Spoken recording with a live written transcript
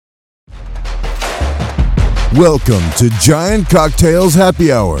Welcome to Giant Cocktails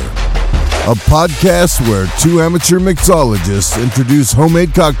Happy Hour, a podcast where two amateur mixologists introduce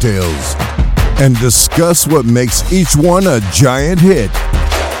homemade cocktails and discuss what makes each one a giant hit.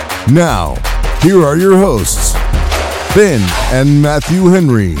 Now, here are your hosts, Ben and Matthew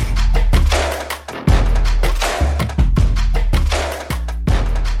Henry.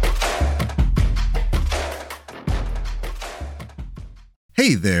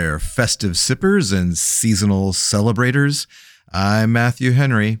 Hey there, festive sippers and seasonal celebrators. I'm Matthew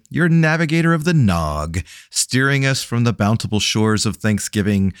Henry, your navigator of the Nog, steering us from the bountiful shores of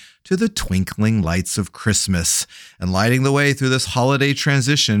Thanksgiving to the twinkling lights of Christmas. And lighting the way through this holiday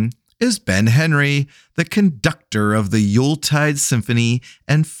transition is Ben Henry, the conductor of the Yuletide Symphony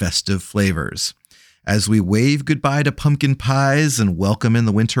and festive flavors. As we wave goodbye to pumpkin pies and welcome in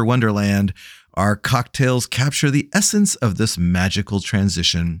the winter wonderland, our cocktails capture the essence of this magical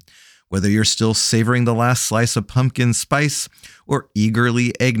transition. Whether you're still savoring the last slice of pumpkin spice or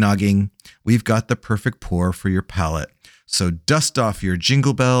eagerly eggnogging, we've got the perfect pour for your palate. So dust off your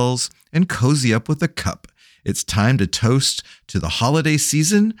jingle bells and cozy up with a cup. It's time to toast to the holiday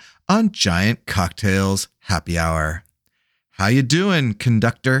season on Giant Cocktails Happy Hour. How you doing,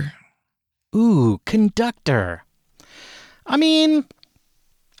 conductor? Ooh, conductor. I mean,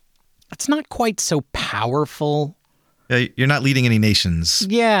 it's not quite so powerful. You're not leading any nations.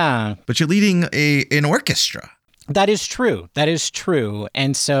 Yeah. But you're leading an orchestra. That is true. That is true.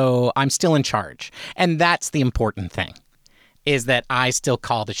 And so I'm still in charge. And that's the important thing, is that I still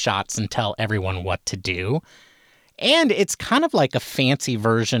call the shots and tell everyone what to do. And it's kind of like a fancy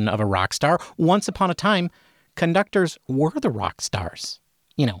version of a rock star. Once upon a time, conductors were the rock stars.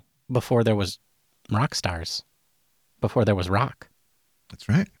 You know, before there was rock stars. Before there was rock. That's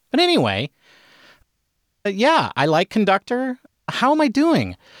right. But anyway, yeah, I like conductor. How am I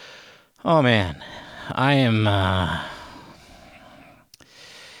doing? Oh, man, I am,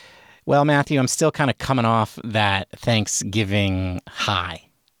 well, Matthew, I'm still kind of coming off that Thanksgiving high.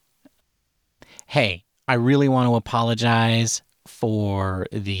 Hey, I really want to apologize for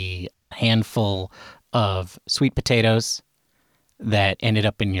the handful of sweet potatoes that ended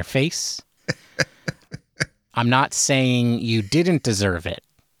up in your face. I'm not saying you didn't deserve it,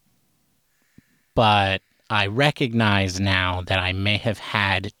 but I recognize now that I may have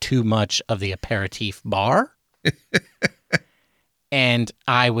had too much of the aperitif bar, and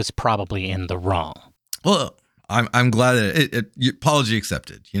I was probably in the wrong. Well, I'm glad that apology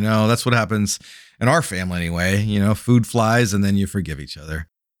accepted. You know, that's what happens in our family anyway. You know, food flies and then you forgive each other.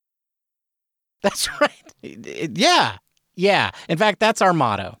 That's right. Yeah. Yeah. In fact, that's our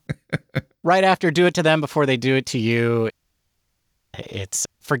motto. Right after do it to them before they do it to you. It's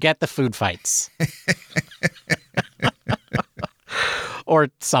forget the food fights. Or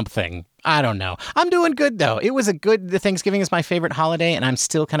something. I don't know. I'm doing good, though. The Thanksgiving is my favorite holiday, and I'm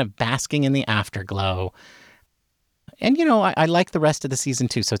still kind of basking in the afterglow. And, you know, I like the rest of the season,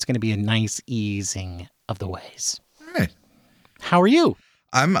 too, so it's going to be a nice easing of the ways. All right. How are you?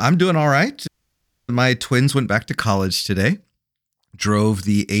 I'm doing all right. My twins went back to college today. Drove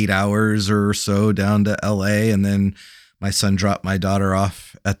the 8 hours or so down to LA, and then my son dropped my daughter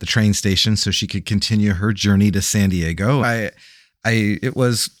off at the train station so she could continue her journey to San Diego. It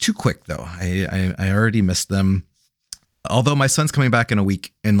was too quick though. I already missed them. Although my son's coming back in a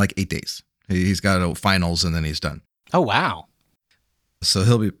week, in like 8 days. He's got finals and then he's done. Oh, wow.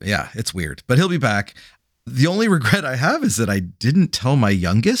 So it's weird, but he'll be back. The only regret I have is that I didn't tell my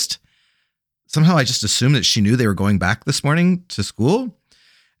youngest. Somehow I just assumed that she knew they were going back this morning to school.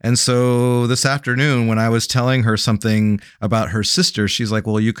 And so this afternoon, when I was telling her something about her sister, she's like,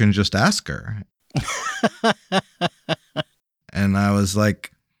 well, you can just ask her. And I was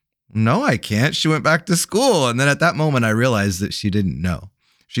like, no, I can't. She went back to school. And then at that moment, I realized that she didn't know.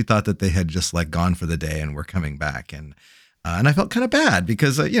 She thought that they had just like gone for the day and were coming back. And I felt kind of bad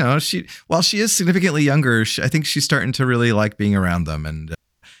because, while she is significantly younger, I think she's starting to really like being around them. And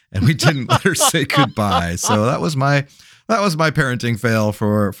we didn't let her say goodbye. So that was my parenting fail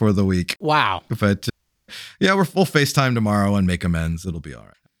for the week. Wow. But we'll FaceTime tomorrow and make amends. It'll be all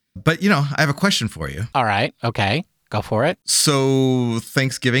right. But, I have a question for you. All right. Okay. Go for it. So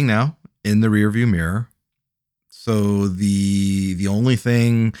Thanksgiving now in the rearview mirror. So the only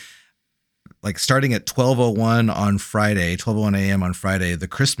thing, like starting at 12:01 on Friday, 12:01 a.m. on Friday, the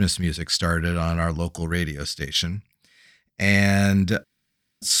Christmas music started on our local radio station. And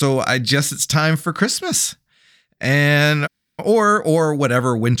so I guess it's time for Christmas. And or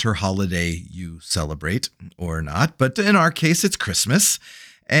whatever winter holiday you celebrate or not. But in our case, it's Christmas.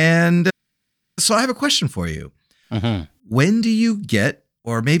 And so I have a question for you. Mm-hmm. When do you get,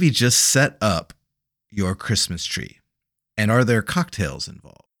 or maybe just set up, your Christmas tree? And are there cocktails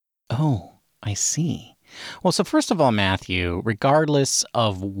involved? Oh, I see. Well, so first of all, Matthew, regardless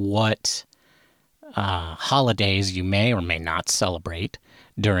of what holidays you may or may not celebrate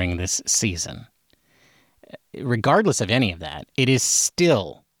during this season, regardless of any of that, it is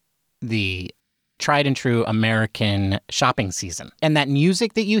still the tried and true American shopping season. And that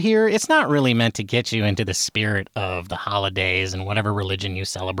music that you hear, it's not really meant to get you into the spirit of the holidays and whatever religion you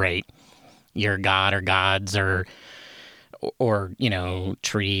celebrate, your god or gods or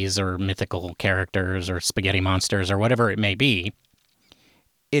trees or mythical characters or spaghetti monsters or whatever it may be.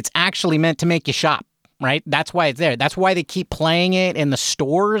 It's actually meant to make you shop, right? That's why it's there. That's why they keep playing it in the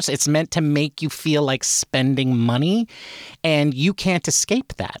stores. It's meant to make you feel like spending money, and you can't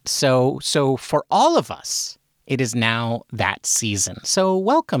escape that. So for all of us, it is now that season. So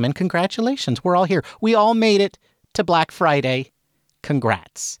welcome and congratulations. We're all here. We all made it to Black Friday.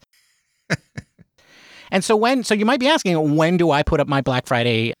 Congrats. And so you might be asking, when do I put up my Black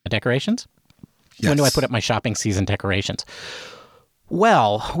Friday decorations? Yes. When do I put up my shopping season decorations?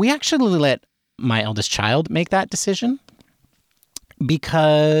 Well, we actually let my eldest child make that decision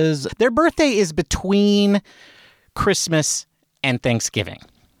because their birthday is between Christmas and Thanksgiving.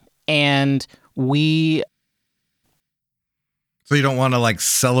 And So you don't want to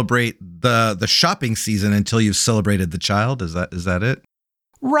celebrate the shopping season until you've celebrated the child? Is that it?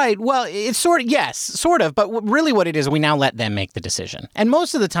 Right. Well, it's sort of. But really what it is, we now let them make the decision. And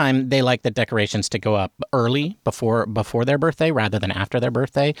most of the time, they like the decorations to go up early before their birthday rather than after their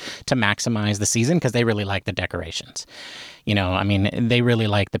birthday to maximize the season because they really like the decorations. They really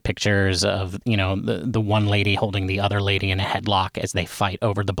like the pictures of, the one lady holding the other lady in a headlock as they fight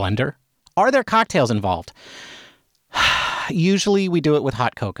over the blender. Are there cocktails involved? Usually we do it with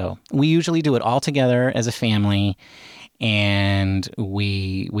hot cocoa. We usually do it all together as a family. And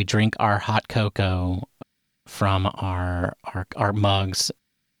we drink our hot cocoa from our mugs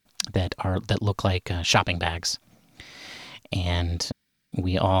that look like shopping bags, and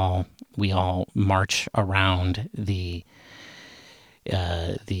we all march around the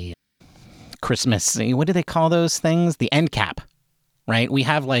Christmas. What do they call those things? The end cap, right? We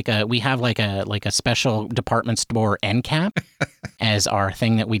have like a special department store end cap as our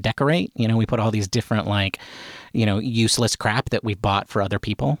thing that we decorate. We put all these different useless crap that we bought for other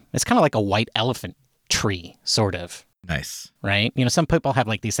people. It's kind of like a white elephant tree, sort of. Nice. Right? Some people have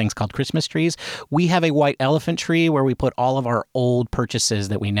these things called Christmas trees. We have a white elephant tree where we put all of our old purchases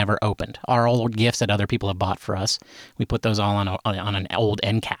that we never opened, our old gifts that other people have bought for us. We put those all on an old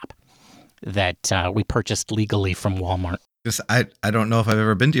end cap that we purchased legally from Walmart. I don't know if I've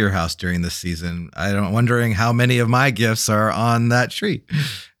ever been to your house during this season. I'm wondering how many of my gifts are on that tree.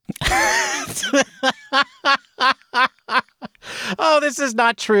 Oh, this is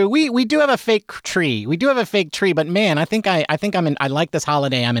not true. We do have a fake tree. But man, I like this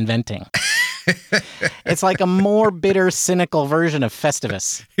holiday I'm inventing. It's like a more bitter, cynical version of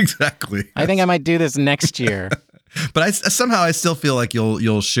Festivus. Exactly. I think I might do this next year. But I still feel like you'll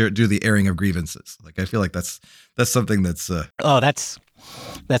do the airing of grievances. I feel like that's something that's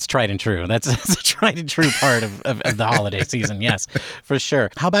that's tried and true. That's a tried and true part of the holiday season. Yes, for sure.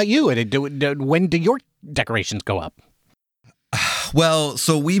 How about you? When do your decorations go up? Well,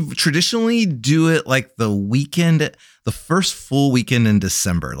 so we traditionally do it the first full weekend in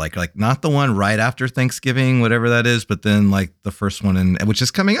December, like not the one right after Thanksgiving, whatever that is, but then the first one which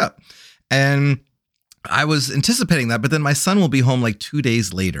is coming up. And I was anticipating that, but then my son will be home 2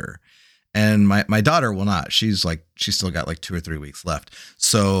 days later. And my daughter will not. She's still got 2 or 3 weeks left.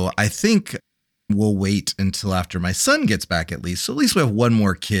 So I think we'll wait until after my son gets back at least. So at least we have one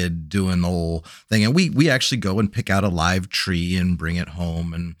more kid doing the whole thing. And we actually go and pick out a live tree and bring it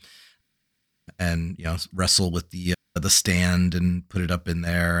home and wrestle with the stand and put it up in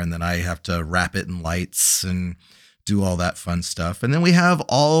there. And then I have to wrap it in lights and do all that fun stuff. And then we have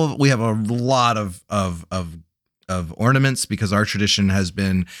a lot of ornaments because our tradition has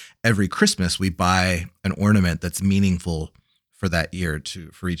been every Christmas we buy an ornament that's meaningful for that year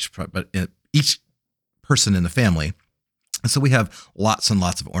for each person in the family. And so we have lots and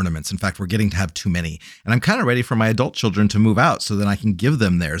lots of ornaments. In fact, we're getting to have too many. And I'm kind of ready for my adult children to move out so then I can give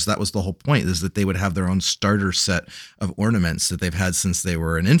them theirs. That was the whole point, is that they would have their own starter set of ornaments that they've had since they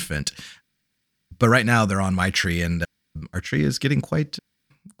were an infant. But right now they're on my tree, and our tree is getting quite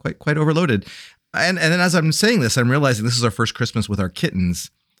overloaded. And then as I'm saying this, I'm realizing this is our first Christmas with our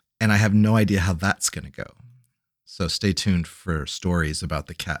kittens, and I have no idea how that's going to go. So stay tuned for stories about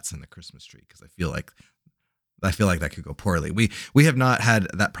the cats and the Christmas tree, because I feel like I feel like that could go poorly. We have not had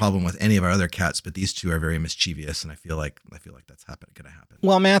that problem with any of our other cats, but these two are very mischievous, and I feel like that's going to happen.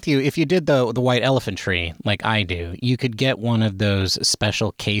 Well, Matthew, if you did the white elephant tree like I do, you could get one of those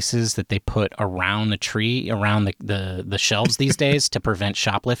special cases that they put around the tree, around the shelves these days to prevent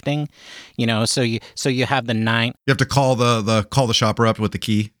shoplifting. You know, so you have the 9. You have to call the shopper up with the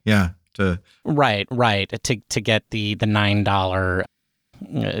key. Yeah. Right. To get the $9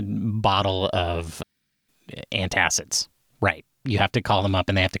 bottle of antacids. Right. You have to call them up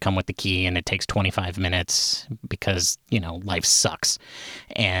and they have to come with the key, and it takes 25 minutes because, life sucks.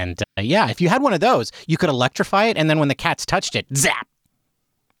 And if you had one of those, you could electrify it, and then when the cats touched it, zap.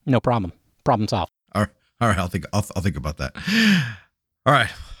 No problem. Problem solved. All right. I'll think about that. All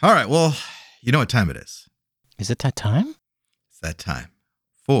right. Well, you know what time it is. Is it that time? It's that time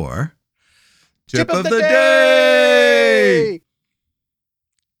for Tip of the Day.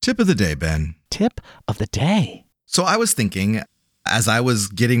 Tip of the day, Ben. Tip of the day. So I was thinking, as I was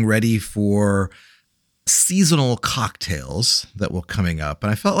getting ready for seasonal cocktails that were coming up,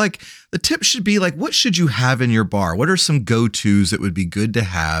 and I felt like the tip should be like, what should you have in your bar? What are some go-tos that would be good to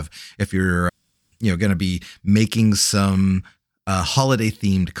have if you're, going to be making some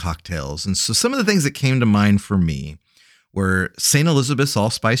holiday-themed cocktails? And so some of the things that came to mind for me were St. Elizabeth's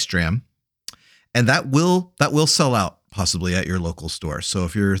Allspice Dram, and that will sell out possibly at your local store. So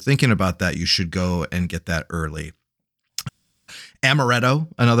if you're thinking about that, you should go and get that early. Amaretto,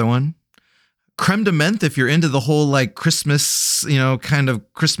 another one. Creme de menthe, if you're into the whole like Christmas, kind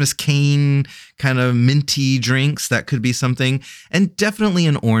of Christmas cane, kind of minty drinks, that could be something. And definitely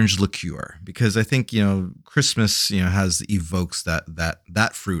an orange liqueur, because I think, Christmas, evokes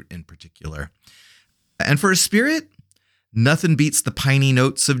that fruit in particular. And for a spirit, nothing beats the piney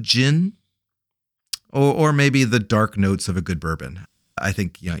notes of gin, or maybe the dark notes of a good bourbon. I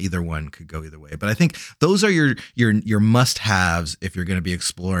think, either one could go either way. But I think those are your must-haves if you're going to be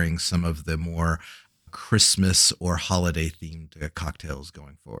exploring some of the more Christmas or holiday-themed cocktails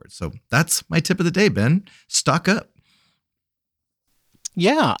going forward. So that's my tip of the day, Ben. Stock up.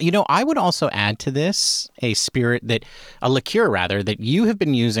 Yeah. I would also add to this a liqueur that you have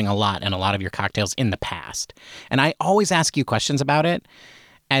been using a lot in a lot of your cocktails in the past. And I always ask you questions about it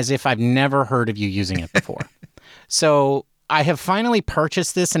as if I've never heard of you using it before. So I have finally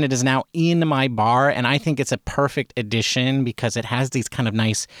purchased this, and it is now in my bar, and I think it's a perfect addition because it has these kind of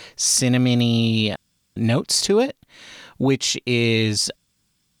nice cinnamony notes to it, which is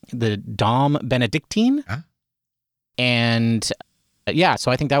the DOM Benedictine. Huh? And so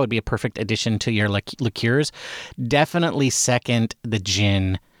I think that would be a perfect addition to your liqueurs. Definitely second the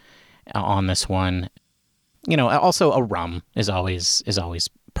gin on this one. Also a rum is always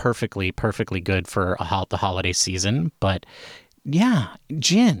perfectly good for the holiday season. But yeah,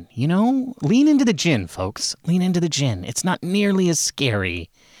 gin, lean into the gin, folks. Lean into the gin. It's not nearly as scary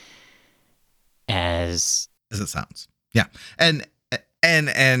as it sounds. Yeah. And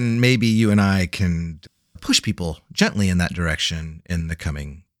maybe you and I can push people gently in that direction in the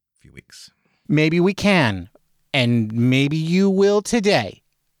coming few weeks. Maybe we can. And maybe you will today.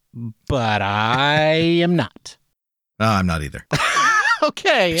 But I am not. No, I'm not either.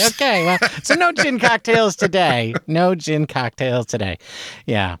 Okay. Well, so no gin cocktails today.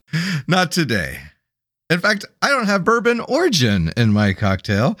 Yeah. Not today. In fact, I don't have bourbon or gin in my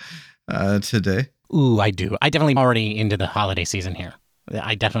cocktail today. Ooh, I do. I definitely already into the holiday season here.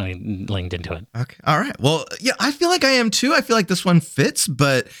 I definitely linked into it. Okay. All right. Well, yeah, I feel like I am too. I feel like this one fits,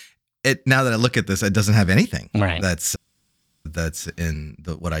 but now that I look at this, it doesn't have anything. Right. That's in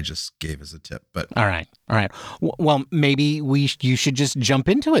what I just gave as a tip. But all right. Well, maybe you should just jump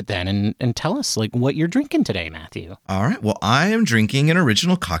into it then and tell us like what you're drinking today, Matthew. All right. Well, I am drinking an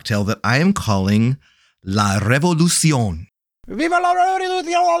original cocktail that I am calling La Revolucion. Viva la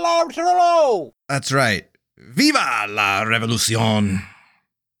Revolucion! That's right. Viva la Revolucion.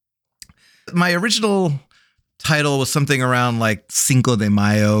 My original title was something around like Cinco de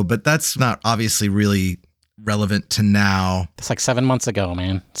Mayo, but that's not obviously really relevant to now. It's like 7 months ago,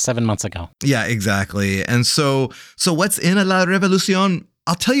 man. 7 months ago. Yeah, exactly. And so what's in a La Revolucion?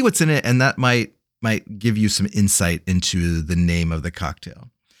 I'll tell you what's in it, and that might give you some insight into the name of the cocktail.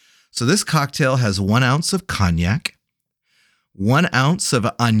 So this cocktail has 1 ounce of cognac, 1 ounce of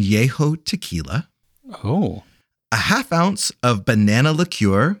Añejo Tequila, a half ounce of banana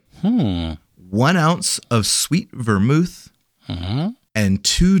liqueur, 1 ounce of sweet vermouth, and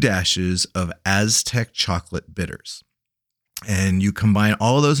 2 dashes of Aztec Chocolate Bitters. And you combine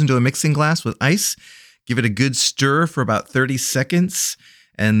all of those into a mixing glass with ice, give it a good stir for about 30 seconds,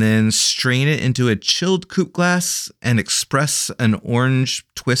 and then strain it into a chilled coupe glass and express an orange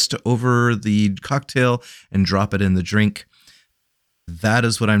twist over the cocktail and drop it in the drink. That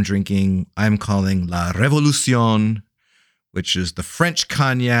is what I'm drinking. I'm calling La Revolucion, which is the French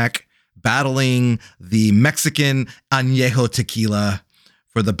cognac battling the Mexican Añejo Tequila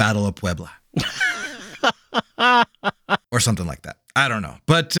for the Battle of Puebla. Or something like that. I don't know.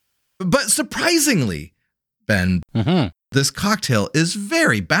 But surprisingly, Ben, this cocktail is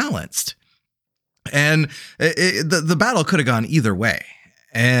very balanced. And the battle could have gone either way.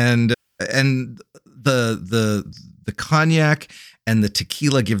 And the cognac and the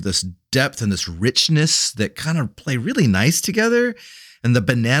tequila give this depth and this richness that kind of play really nice together. And the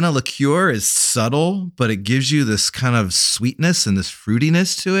banana liqueur is subtle, but it gives you this kind of sweetness and this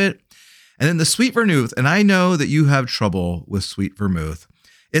fruitiness to it. And then the sweet vermouth, and I know that you have trouble with sweet vermouth.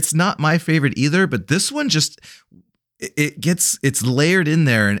 It's not my favorite either, but this one it's layered in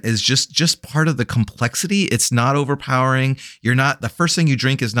there and is just part of the complexity. It's not overpowering. The first thing you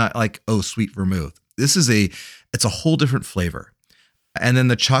drink is not like, oh, sweet vermouth. It's a whole different flavor. And then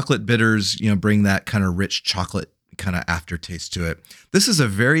the chocolate bitters, bring that kind of rich chocolate kind of aftertaste to it. This is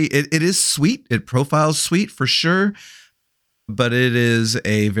it is sweet. It profiles sweet for sure, but it is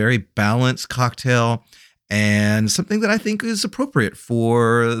a very balanced cocktail and something that I think is appropriate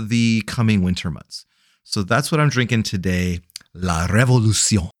for the coming winter months. So that's what I'm drinking today, La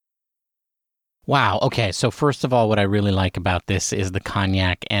Revolucion. Wow. Okay. So first of all, what I really like about this is the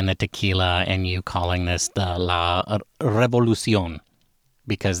cognac and the tequila and you calling this the La Revolucion,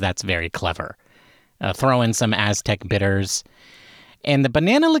 because that's very clever. Throw in some Aztec bitters. And the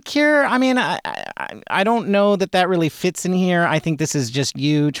banana liqueur, I mean, I don't know that really fits in here. I think this is just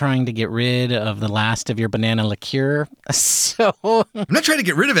you trying to get rid of the last of your banana liqueur. So I'm not trying to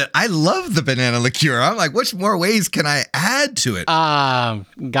get rid of it. I love the banana liqueur. I'm like, which more ways can I add to it?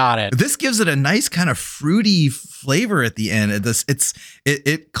 Got it. This gives it a nice kind of fruity flavor at the end.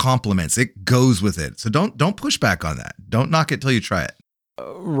 It complements. It goes with it. So don't push back on that. Don't knock it till you try it.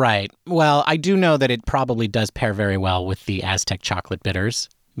 Right. Well, I do know that it probably does pair very well with the Aztec Chocolate Bitters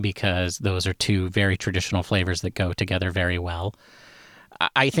because those are two very traditional flavors that go together very well.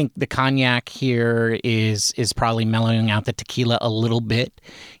 I think the cognac here is probably mellowing out the tequila a little bit.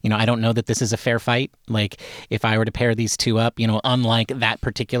 I don't know that this is a fair fight. Like, if I were to pair these two up, unlike that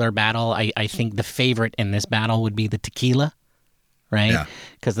particular battle, I think the favorite in this battle would be the tequila, right? Yeah.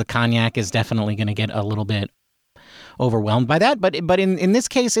 Because the cognac is definitely going to get a little bit overwhelmed by that, but in this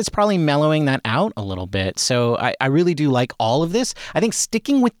case, it's probably mellowing that out a little bit. So I really do like all of this. I think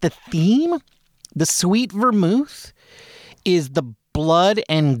sticking with the theme, the sweet vermouth is the blood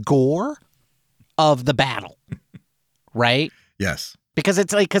and gore of the battle, right? Yes. Because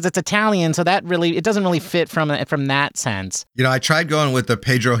it's Italian, so that really it doesn't really fit from that sense. I tried going with the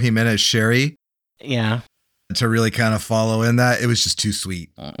Pedro Jimenez sherry. Yeah. To really kind of follow in that, it was just too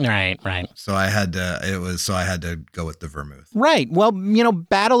sweet. Right. So I had to go with the vermouth. Right. Well,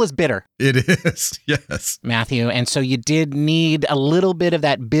 battle is bitter. It is. Yes. Matthew. And so you did need a little bit of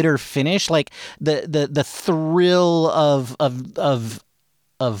that bitter finish, like the thrill of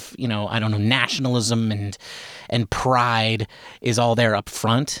I don't know, nationalism and pride is all there up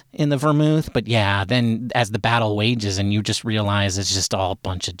front in the vermouth. But yeah, then as the battle wages and you just realize it's just a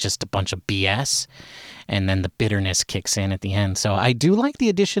bunch of BS. And then the bitterness kicks in at the end. So I do like the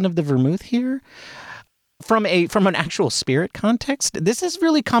addition of the vermouth here. From an actual spirit context, this is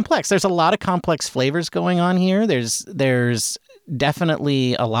really complex. There's a lot of complex flavors going on here. There's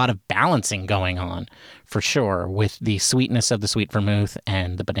definitely a lot of balancing going on, for sure, with the sweetness of the sweet vermouth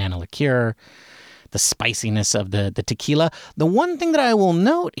and the banana liqueur, the spiciness of the tequila. The one thing that I will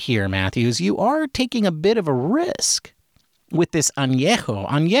note here, Matthew, is you are taking a bit of a risk with this añejo.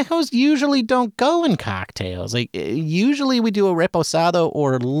 Añejos usually don't go in cocktails. Like, usually we do a reposado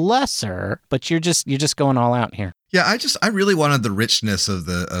or lesser, but you're just going all out here. Yeah, I really wanted the richness of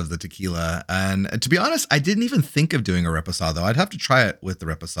the tequila, and to be honest, I didn't even think of doing a reposado. I'd have to try it with the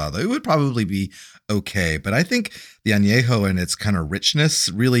reposado. It would probably be okay, but I think the añejo and its kind of richness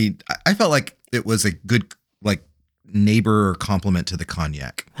really, I felt like it was a good neighbor or complement to the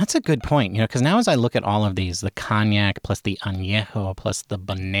cognac. That's a good point, because now as I look at all of these, the cognac plus the añejo plus the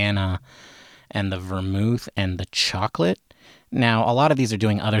banana and the vermouth and the chocolate. Now, a lot of these are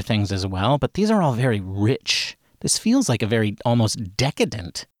doing other things as well, but these are all very rich. This feels like a very almost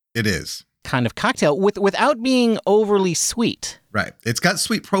decadent. It is. Kind of cocktail without being overly sweet. Right. It's got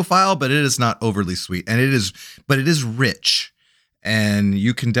sweet profile, but it is not overly sweet, and it is rich. And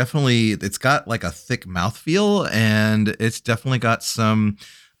you can it's got like a thick mouthfeel, and it's definitely got some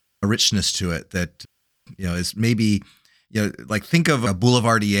richness to it that, is maybe like think of a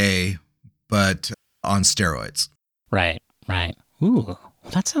Boulevardier, but on steroids. Right. Ooh, well,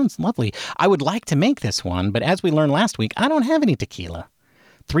 that sounds lovely. I would like to make this one, but as we learned last week, I don't have any tequila.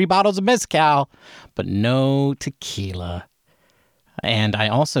 3 bottles of mezcal, but no tequila. And I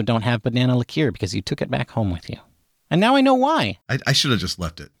also don't have banana liqueur because you took it back home with you. And now I know why. I should have just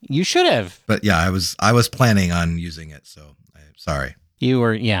left it. You should have. But yeah, I was planning on using it, so I'm sorry. You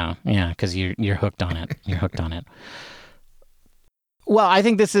were, yeah, because you're hooked on it. You're hooked on it. Well, I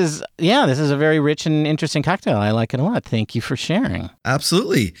think this is a very rich and interesting cocktail. I like it a lot. Thank you for sharing.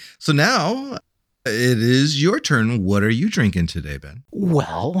 Absolutely. So now it is your turn. What are you drinking today, Ben?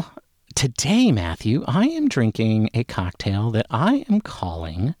 Well, today, Matthew, I am drinking a cocktail that I am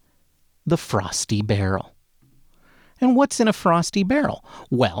calling the Frosty Barrel. And what's in a Frosty Barrel?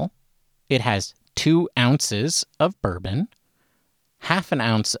 Well, it has 2 ounces of bourbon, half an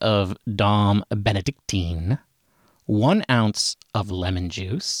ounce of DOM Benedictine, 1 ounce of lemon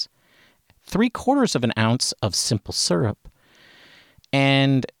juice, 3/4 of an ounce of simple syrup,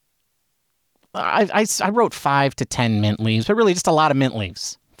 and I wrote 5 to 10 mint leaves, but really just a lot of mint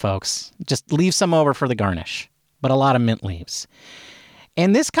leaves, folks. Just leave some over for the garnish, but a lot of mint leaves.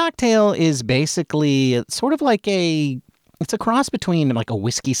 And this cocktail is basically sort of like it's a cross between like a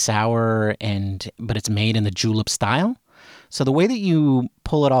whiskey sour but it's made in the julep style. So the way that you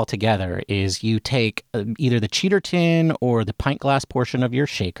pull it all together is you take either the cheater tin or the pint glass portion of your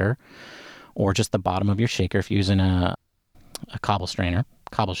shaker, or just the bottom of your shaker if you're using a cobble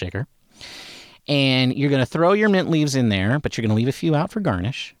shaker. And you're going to throw your mint leaves in there, but you're going to leave a few out for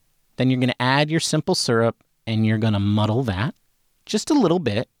garnish. Then you're going to add your simple syrup and you're going to muddle that just a little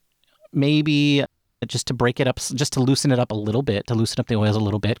bit, maybe just to break it up, just to loosen it up a little bit, to loosen up the oils a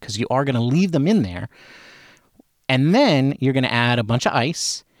little bit, because you are going to leave them in there. And then you're going to add a bunch of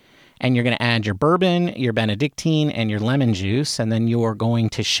ice, and you're going to add your bourbon, your Benedictine, and your lemon juice, and then you are going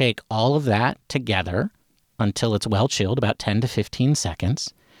to shake all of that together until it's well chilled, about 10 to 15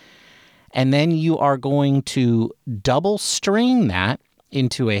 seconds. And then you are going to double strain that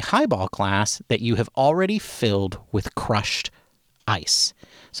into a highball glass that you have already filled with crushed ice.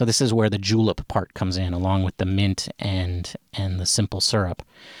 So this is where the julep part comes in, along with the mint and the simple syrup.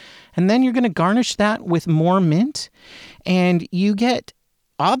 And then you're going to garnish that with more mint, and you get,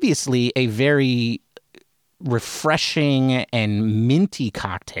 obviously, a very refreshing and minty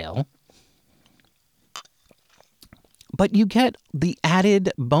cocktail. But you get the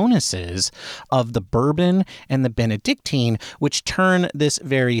added bonuses of the bourbon and the Benedictine, which turn this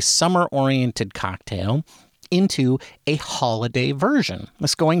very summer-oriented cocktail into a holiday version.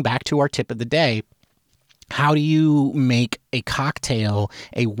 Let's going back to our tip of the day. How do you make a cocktail,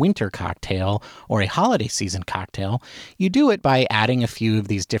 a winter cocktail, or a holiday season cocktail? You do it by adding a few of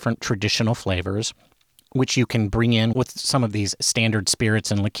these different traditional flavors, which you can bring in with some of these standard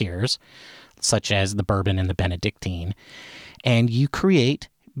spirits and liqueurs, such as the bourbon and the Benedictine. And you create,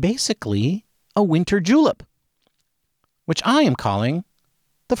 basically, a winter julep, which I am calling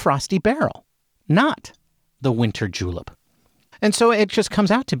the Frosty Barrel, not the winter julep. And so it just comes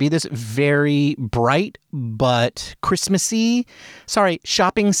out to be this very bright but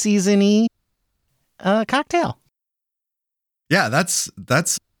shopping season-y cocktail. Yeah, that's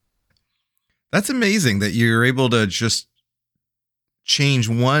amazing that you're able to just change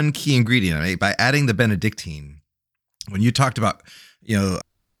one key ingredient. I mean, by adding the Benedictine. When you talked about,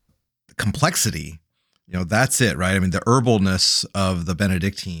 complexity, that's it, right? I mean, the herbalness of the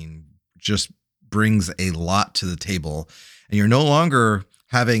Benedictine just brings a lot to the table. And you're no longer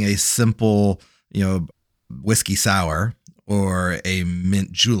having a simple, whiskey sour or a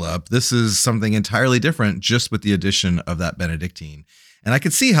mint julep. This is something entirely different just with the addition of that Benedictine. And I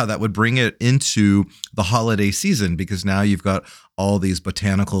could see how that would bring it into the holiday season, because now you've got all these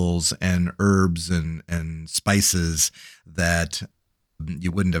botanicals and herbs and spices that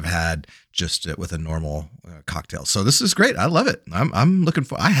you wouldn't have had just with a normal cocktail. So this is great. I love it. I'm looking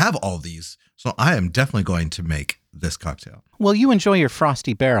for. I have all these, so I am definitely going to make this cocktail. Well, you enjoy your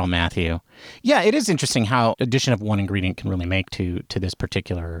Frosty Barrel, Matthew. Yeah, it is interesting how addition of one ingredient can really make to this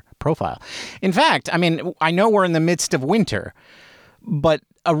particular profile. In fact, I mean, I know we're in the midst of winter, but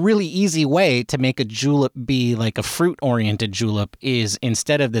a really easy way to make a julep be like a fruit-oriented julep is,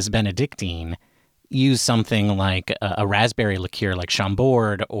 instead of this Benedictine, use something like a raspberry liqueur like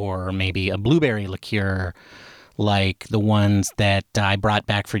Chambord, or maybe a blueberry liqueur like the ones that I brought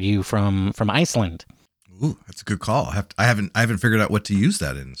back for you from Iceland. Ooh, that's a good call. I haven't figured out what to use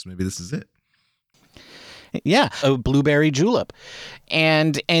that in, so maybe this is it. Yeah, a blueberry julep.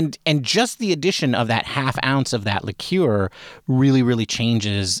 And just the addition of that half ounce of that liqueur really, really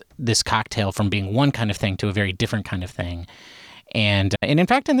changes this cocktail from being one kind of thing to a very different kind of thing. And in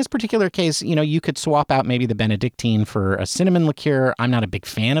fact, in this particular case, you could swap out maybe the Benedictine for a cinnamon liqueur. I'm not a big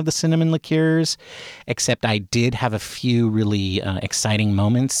fan of the cinnamon liqueurs, except I did have a few really exciting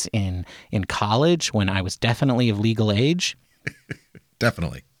moments in college when I was definitely of legal age.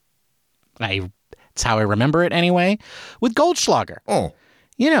 Definitely. It's how I remember it anyway, with Goldschlager. Oh.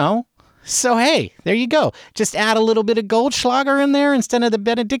 So hey, there you go. Just add a little bit of Goldschlager in there instead of the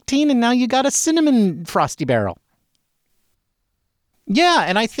Benedictine, and now you got a cinnamon Frosty Barrel. Yeah,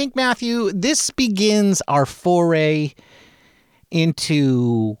 and I think, Matthew, this begins our foray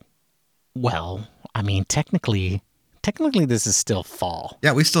into, well, I mean, technically this is still fall.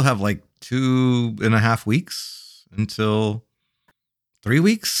 Yeah, we still have like 2.5 weeks until 3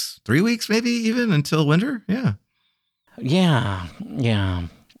 weeks maybe even until winter. Yeah. Yeah.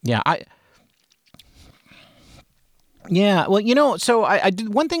 Well, so I do,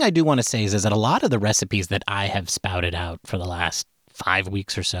 one thing I do want to say is that a lot of the recipes that I have spouted out for the last 5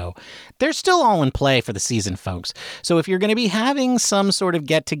 weeks or so, they're still all in play for the season, folks. So if you're going to be having some sort of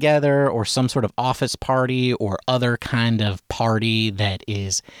get together or some sort of office party or other kind of party that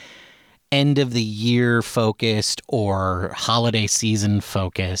is end of the year focused or holiday season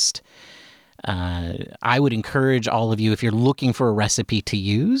focused, I would encourage all of you, if you're looking for a recipe to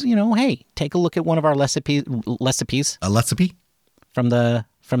use, hey, take a look at one of our recipes. A recipe? From the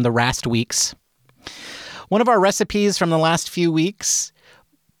last weeks. One of our recipes from the last few weeks.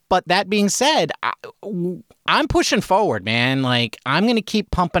 But that being said, I'm pushing forward, man. Like, I'm going to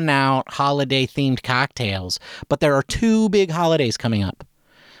keep pumping out holiday-themed cocktails. But there are 2 big holidays coming up.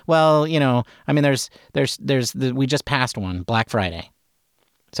 Well, I mean, we just passed one, Black Friday.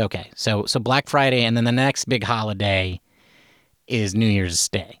 It's okay. So Black Friday, and then the next big holiday is New Year's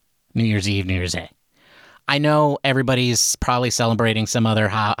Day, New Year's Eve, New Year's Day. I know everybody's probably celebrating some other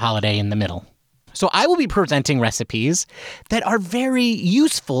holiday in the middle. So I will be presenting recipes that are very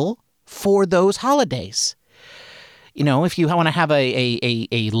useful for those holidays. If you want to have a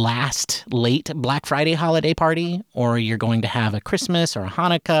late Black Friday holiday party, or you're going to have a Christmas or a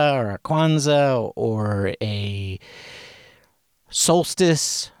Hanukkah or a Kwanzaa or a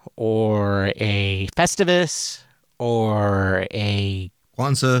solstice or a Festivus or a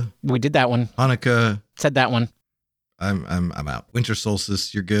Kwanzaa. We did that one. Hanukkah. Said that one. I'm out. Winter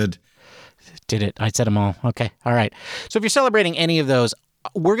solstice, you're good. Did it. I said them all. Okay. All right. So if you're celebrating any of those,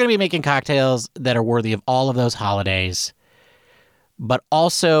 we're going to be making cocktails that are worthy of all of those holidays. But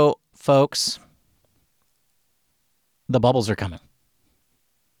also, folks, the bubbles are coming.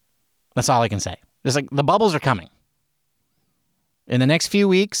 That's all I can say. It's like the bubbles are coming. In the next few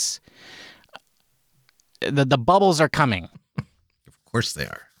weeks, the bubbles are coming. Of course they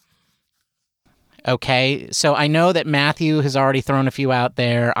are. Okay, so I know that Matthew has already thrown a few out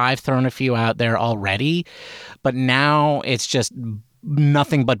there. I've thrown a few out there already. But now it's just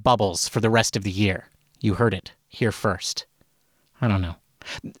nothing but bubbles for the rest of the year. You heard it here first. I don't know.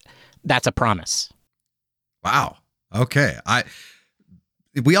 That's a promise. Wow. Okay.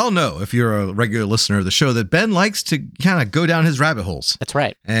 We all know, if you're a regular listener of the show, that Ben likes to kind of go down his rabbit holes. That's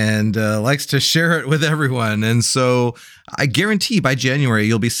right. And likes to share it with everyone. And so I guarantee by January,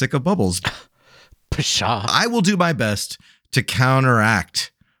 you'll be sick of bubbles. Pshaw. I will do my best to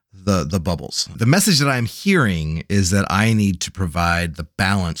counteract the bubbles. The message that I'm hearing is that I need to provide the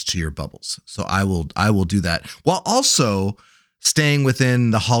balance to your bubbles. So I will do that while also staying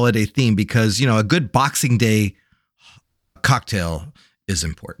within the holiday theme, because, a good Boxing Day cocktail is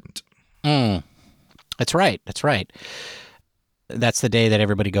important. That's right. That's right. That's the day that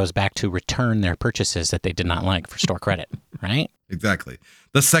everybody goes back to return their purchases that they did not like for store credit, right? Exactly.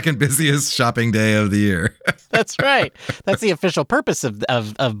 The second busiest shopping day of the year. That's right. That's the official purpose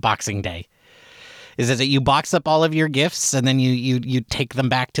of Boxing Day. Is that you box up all of your gifts and then you take them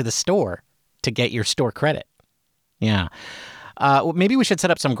back to the store to get your store credit. Yeah. Maybe we should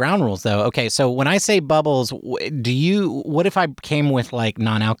set up some ground rules, though. Okay, so when I say bubbles, what if I came with like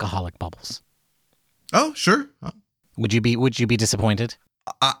non-alcoholic bubbles? Oh, sure. Would you be disappointed?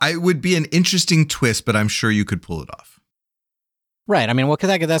 I would be an interesting twist, but I'm sure you could pull it off. Right. I mean, well,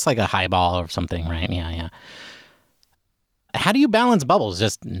 because that's like a highball or something, right? Yeah. How do you balance bubbles?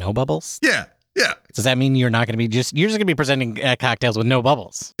 Just no bubbles? Yeah. Does that mean you're just going to be presenting cocktails with no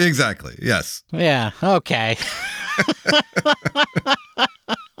bubbles? Exactly. Yes. Yeah. Okay.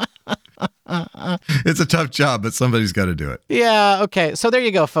 It's a tough job, but somebody's got to do it. Yeah. Okay. So there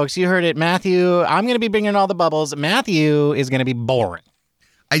you go, folks. You heard it. Matthew, I'm going to be bringing all the bubbles. Matthew is going to be boring.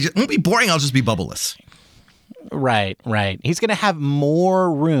 I won't be boring. I'll just be bubbleless. Right. He's going to have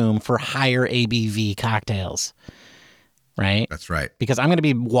more room for higher ABV cocktails. Right? That's right. Because I'm going to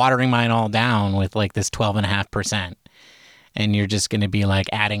be watering mine all down with like this 12.5%. And you're just going to be like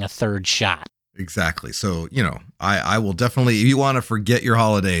adding a third shot. Exactly. So, I will definitely, if you want to forget your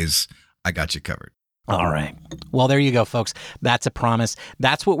holidays, I got you covered. All right. Well, there you go, folks. That's a promise.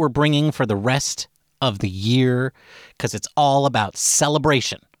 That's what we're bringing for the rest of the year, because it's all about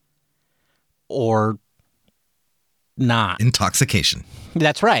celebration or not. Intoxication.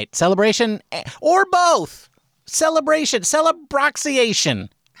 That's right. Celebration or both. Celebration, celebroxiation.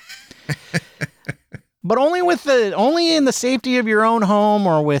 But only in the safety of your own home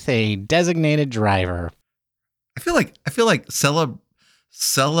or with a designated driver. I feel like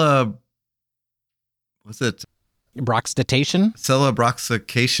what's it? Broxitation?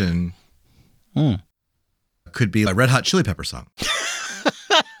 Celebroxication could be a Red Hot Chili Pepper song.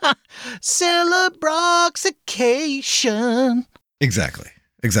 Celebroxication. Exactly.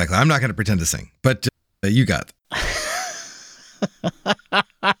 I'm not going to pretend to sing, but you got it.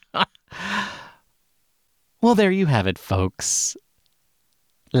 Well, there you have it, folks.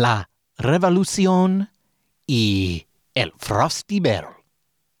 La Revolucion y el Frosty Barrel.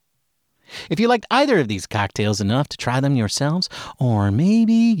 If you liked either of these cocktails enough to try them yourselves, or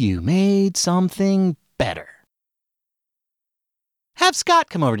maybe you made something better, have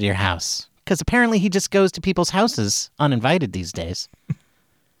Scott come over to your house, because apparently he just goes to people's houses uninvited these days.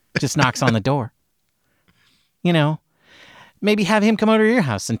 Just knocks on the door. Maybe have him come over to your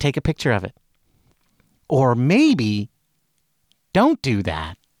house and take a picture of it. Or maybe don't do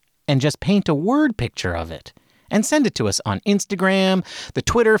that and just paint a word picture of it and send it to us on Instagram, the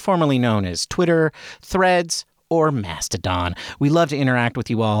Twitter formerly known as Twitter, Threads, or Mastodon. We love to interact with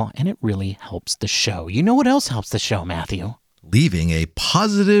you all, and it really helps the show. You know what else helps the show, Matthew? Leaving a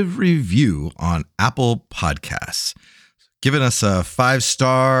positive review on Apple Podcasts. Giving us a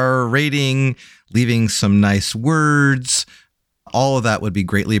 5-star rating, leaving some nice words. All of that would be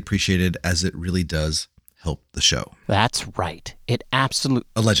greatly appreciated, as it really does help the show. That's right. It absolutely...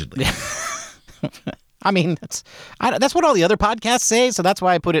 Allegedly. I mean, that's what all the other podcasts say, so that's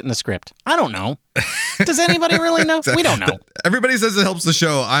why I put it in the script. I don't know. Does anybody really know? We don't know. Everybody says it helps the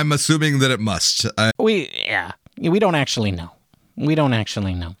show. I'm assuming that it must. We don't actually know.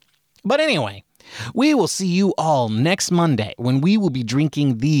 But anyway, we will see you all next Monday when we will be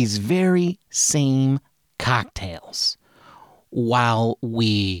drinking these very same cocktails while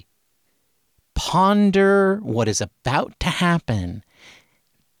we ponder what is about to happen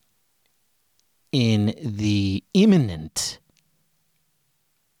in the imminent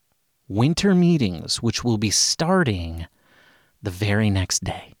winter meetings, which will be starting the very next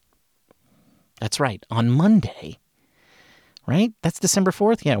day. That's right, on Monday, right? That's December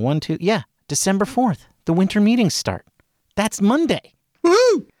 4th? Yeah, December 4th. The winter meetings start. That's Monday.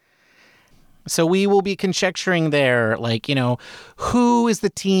 Woohoo! So we will be conjecturing there, who is the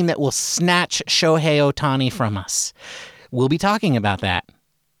team that will snatch Shohei Ohtani from us? We'll be talking about that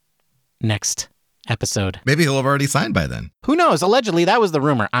next episode. Maybe he'll have already signed by then. Who knows? Allegedly, that was the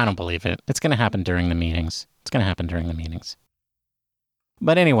rumor. I don't believe it. It's going to happen during the meetings.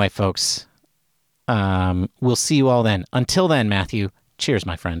 But anyway, folks, we'll see you all then. Until then, Matthew, cheers,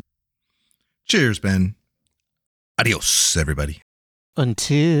 my friend. Cheers, Ben. Adios, everybody.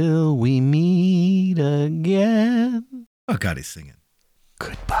 Until we meet again. Oh, God, he's singing.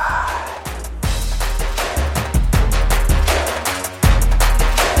 Goodbye.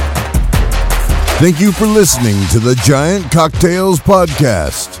 Thank you for listening to the Giant Cocktails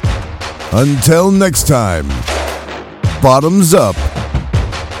Podcast. Until next time, bottoms up.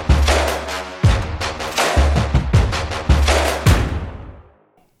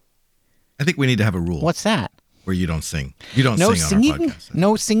 I think we need to have a rule. What's that? Where you don't sing. You don't No sing singing? on our podcast.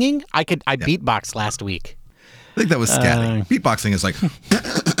 No singing? I beatboxed last week. I think that was scatting. Beatboxing is like...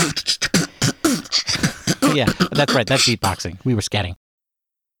 Yeah, that's right. That's beatboxing. We were scatting.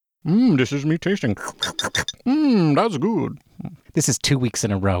 This is me tasting. That's good. This is 2 weeks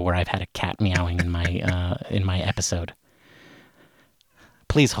in a row where I've had a cat meowing in my episode.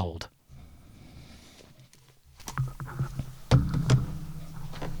 Please hold.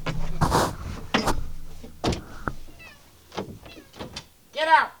 Get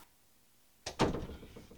out!